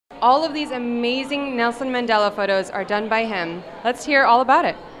All of these amazing Nelson Mandela photos are done by him. Let's hear all about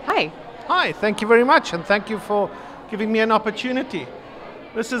it. Hi. Hi, thank you very much, and thank you for giving me an opportunity.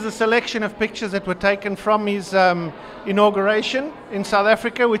 This is a selection of pictures that were taken from his inauguration in South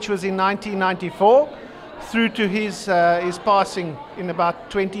Africa, which was in 1994, through to his passing in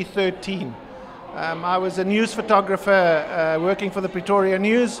about 2013. I was a news photographer working for the Pretoria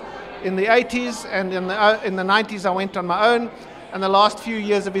News in the 80s, and in the 90s I went on my own, and the last few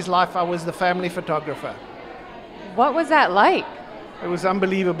years of his life I was the family photographer. What was that like? It was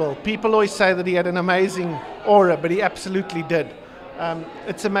unbelievable. People always say that he had an amazing aura, but he absolutely did.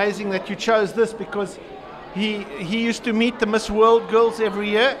 It's amazing that you chose this because he used to meet the Miss World girls every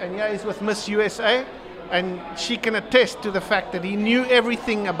year, and yeah, he's with Miss USA, and she can attest to the fact that he knew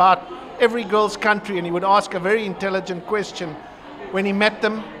everything about every girl's country, and he would ask a very intelligent question when he met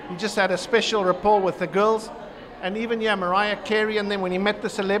them. He just had a special rapport with the girls, and even Mariah Carey and them, when he met the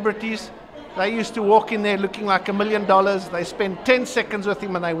celebrities, they used to walk in there looking like $1 million. They spend 10 seconds with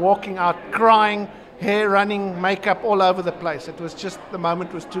him and they're walking out crying, hair running, makeup all over the place. It was just, the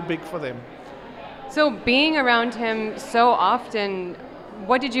moment was too big for them. So being around him so often,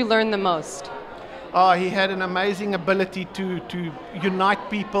 what did you learn the most? Oh, he had an amazing ability to unite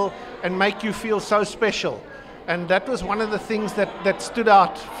people and make you feel so special. And that was one of the things that stood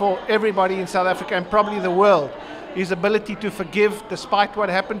out for everybody in South Africa and probably the world. His ability to forgive despite what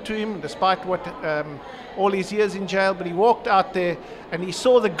happened to him, despite what all his years in jail, but he walked out there and he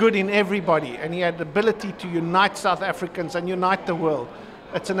saw the good in everybody, and he had the ability to unite South Africans and unite the world.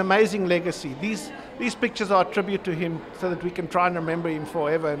 It's an amazing legacy. These pictures are a tribute to him so that we can try and remember him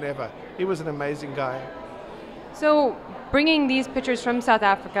forever and ever. He was an amazing guy. So bringing these pictures from South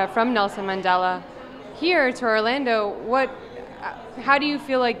Africa, from Nelson Mandela, here to Orlando, how do you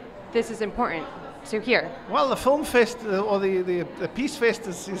feel like this is important to hear? Well, the film fest or the Peace Fest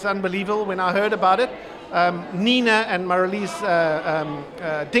is unbelievable. When I heard about it, Nina and Marlies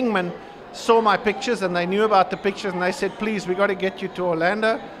Dingman saw my pictures and they knew about the pictures, and they said, please, we got to get you to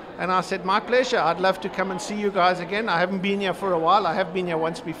Orlando. And I said, my pleasure. I'd love to come and see you guys again. I haven't been here for a while. I have been here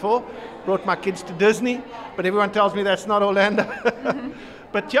once before. Brought my kids to Disney, but everyone tells me that's not Orlando.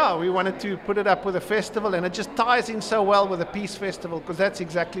 But yeah, we wanted to put it up with a festival, and it just ties in so well with the Peace Festival because that's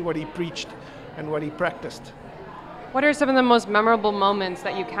exactly what he preached and what he practiced. What are some of the most memorable moments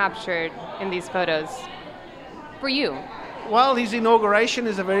that you captured in these photos for you? Well, his inauguration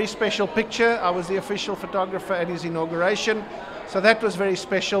is a very special picture. I was the official photographer at his inauguration. So that was very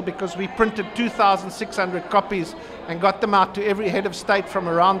special because we printed 2,600 copies and got them out to every head of state from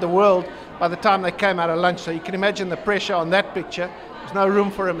around the world by the time they came out of lunch. So you can imagine the pressure on that picture. There's no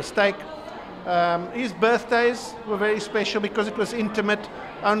room for a mistake. His birthdays were very special because it was intimate.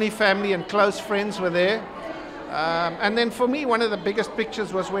 Only family and close friends were there. And then for me, one of the biggest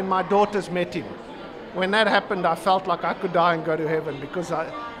pictures was when my daughters met him. When that happened, I felt like I could die and go to heaven because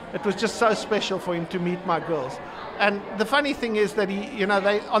it was just so special for him to meet my girls. And the funny thing is that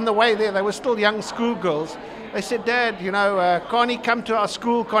on the way there, they were still young schoolgirls. They said, Dad, can't he come to our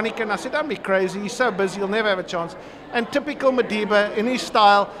school? Can't he? And I said, don't be crazy. He's so busy. He'll never have a chance. And typical Madiba, in his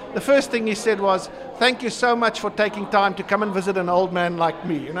style, the first thing he said was, thank you so much for taking time to come and visit an old man like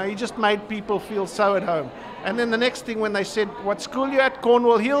me. He just made people feel so at home. And then the next thing when they said, what school you at?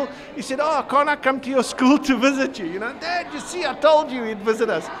 Cornwall Hill? He said, oh, can't I come to your school to visit you? Dad, you see, I told you he'd visit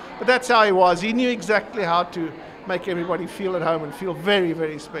us. But that's how he was. He knew exactly how to make everybody feel at home and feel very,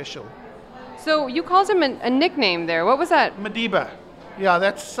 very special. So you called him a nickname there. What was that? Madiba. Yeah,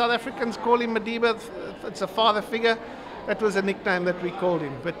 that's South Africans call him Madiba. It's a father figure. That was a nickname that we called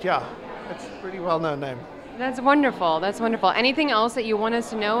him. But yeah, it's a pretty well-known name. That's wonderful. That's wonderful. Anything else that you want us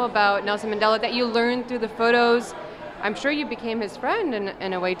to know about Nelson Mandela that you learned through the photos? I'm sure you became his friend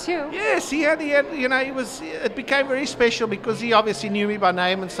in a way too. Yes, he had. It became very special because he obviously knew me by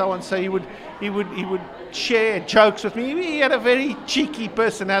name and so on. So he would share jokes with me. He had a very cheeky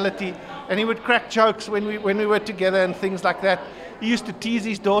personality, and he would crack jokes when we were together and things like that. He used to tease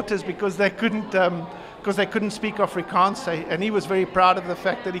his daughters because they couldn't speak Afrikaans, and he was very proud of the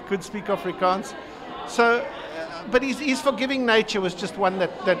fact that he could speak Afrikaans. So, but his forgiving nature was just one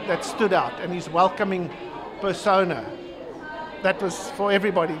that stood out, and his welcoming persona, that was for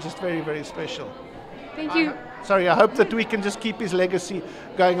everybody just very, very special. Thank you. I hope that we can just keep his legacy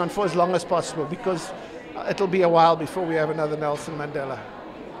going on for as long as possible because it'll be a while before we have another Nelson Mandela.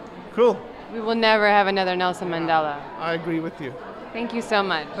 Cool. We will never have another Nelson Mandela. I agree with you. Thank you so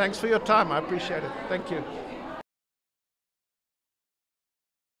much. Thanks for your time. I appreciate it. Thank you.